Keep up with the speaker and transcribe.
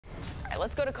right,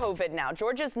 let's go to COVID now.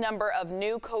 Georgia's number of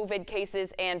new COVID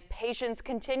cases and patients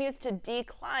continues to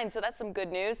decline, so that's some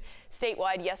good news.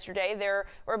 Statewide yesterday, there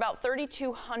were about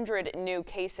 3,200 new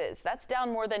cases. That's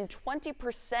down more than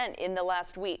 20% in the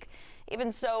last week.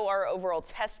 Even so, our overall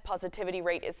test positivity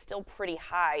rate is still pretty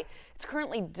high. It's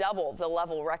currently double the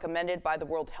level recommended by the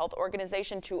World Health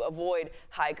Organization to avoid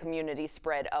high community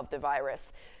spread of the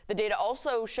virus. The data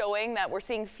also showing that we're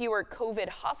seeing fewer COVID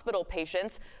hospital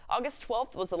patients. August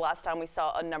 12th was the last time we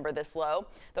saw a number this low.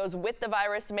 Those with the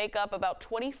virus make up about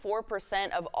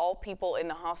 24% of all people in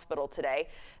the hospital today.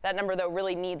 That number, though,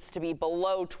 really needs to be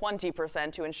below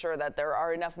 20% to ensure that there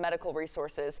are enough medical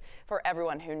resources for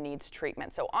everyone who needs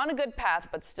treatment. So on a good path,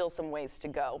 but still some ways to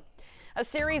go. A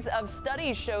series of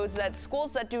studies shows that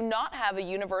schools that do not have a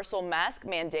universal mask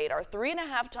mandate are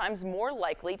 3.5 times more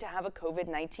likely to have a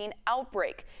COVID-19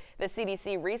 outbreak. The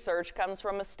CDC research comes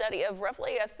from a study of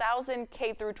roughly 1,000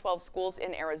 K-12 schools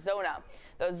in Arizona.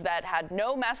 Those that had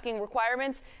no masking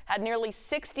requirements had nearly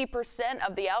 60%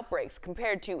 of the outbreaks,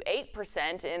 compared to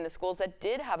 8% in the schools that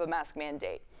did have a mask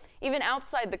mandate. Even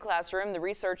outside the classroom, the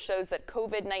research shows that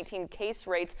COVID-19 case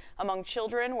rates among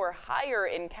children were higher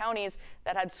in counties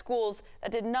that had schools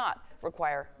that did not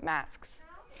require masks.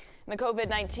 The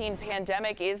COVID-19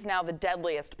 pandemic is now the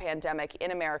deadliest pandemic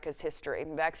in America's history.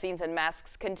 Vaccines and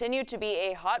masks continue to be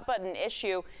a hot-button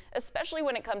issue, especially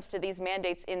when it comes to these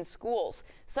mandates in schools.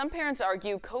 Some parents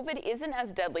argue COVID isn't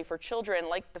as deadly for children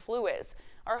like the flu is.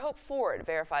 Our Hope Ford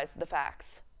verifies the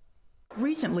facts.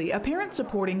 Recently, a parent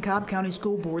supporting Cobb County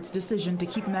School Board's decision to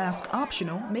keep masks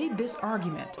optional made this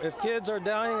argument. If kids are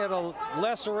dying at a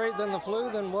lesser rate than the flu,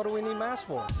 then what do we need masks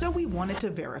for? So we wanted to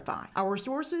verify. Our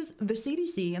sources, the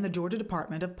CDC and the Georgia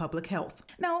Department of Public Health.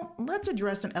 Now, let's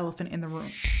address an elephant in the room.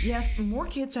 Yes, more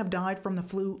kids have died from the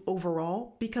flu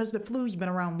overall because the flu's been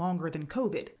around longer than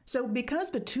COVID. So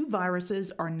because the two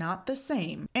viruses are not the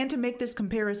same, and to make this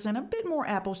comparison a bit more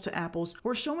apples to apples,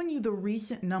 we're showing you the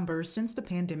recent numbers since the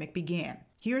pandemic began.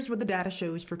 Here's what the data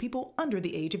shows for people under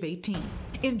the age of 18.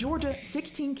 In Georgia,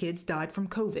 16 kids died from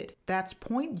COVID. That's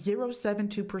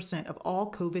 0.072% of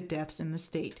all COVID deaths in the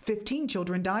state. 15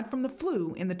 children died from the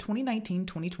flu in the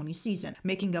 2019-2020 season,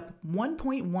 making up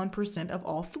 1.1% of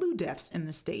all flu deaths in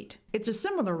the state. It's a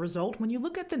similar result when you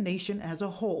look at the nation as a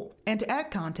whole. And to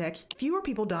add context, fewer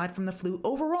people died from the flu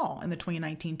overall in the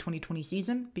 2019-2020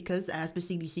 season because, as the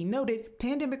CDC noted,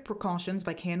 pandemic precautions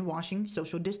like hand washing,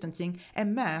 social distancing,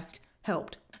 and masks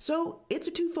helped. So it's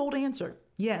a twofold answer.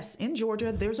 Yes, in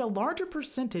Georgia, there's a larger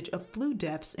percentage of flu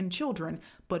deaths in children,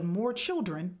 but more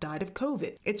children died of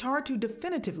COVID. It's hard to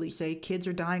definitively say kids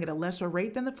are dying at a lesser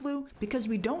rate than the flu because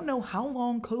we don't know how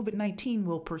long COVID-19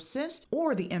 will persist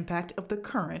or the impact of the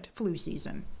current flu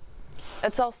season.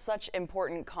 That's all such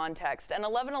important context, and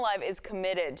 11 Alive is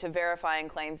committed to verifying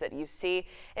claims that you see.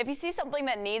 If you see something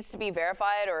that needs to be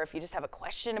verified, or if you just have a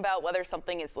question about whether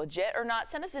something is legit or not,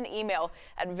 send us an email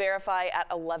at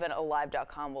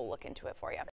verify@11alive.com. We'll look into it for you.